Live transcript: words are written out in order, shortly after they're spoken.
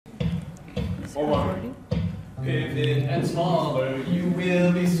Pivot and smaller, you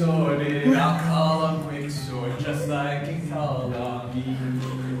will be sorted. I'll call on Quicksort just like you called on me.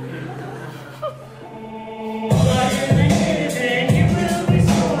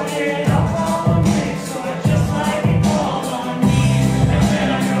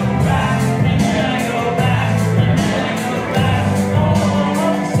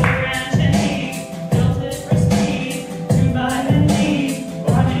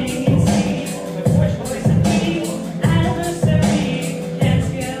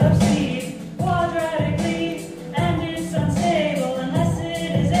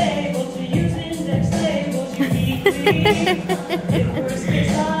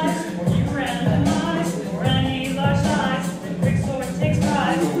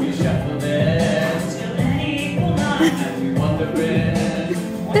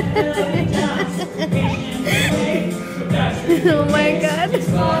 Oh my god.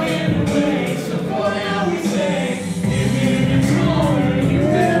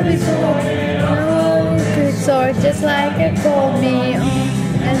 Quicksort just like it called me on.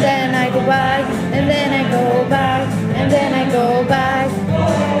 And then I go back, and then I go back, and then I go back.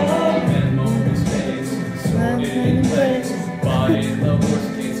 But in the worst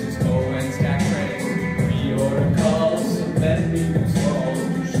cases, go and stack credits. Reorder calls, then we can slow.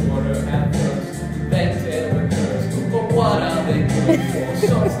 Shorter at first, then tailor curves. But what are they good for?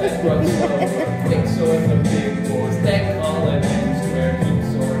 Shorts that run slower. Quicksort the big boys, then call it ends where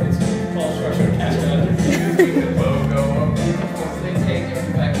Quicksort is. Fall structure cash out. With the logo of because they take it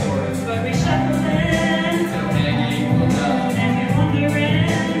back orders. But we shuffle in, and equal none. And we're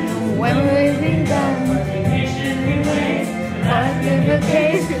wondering When will we be done? what vacation we wait. What's the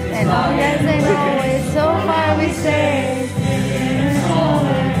case? And all that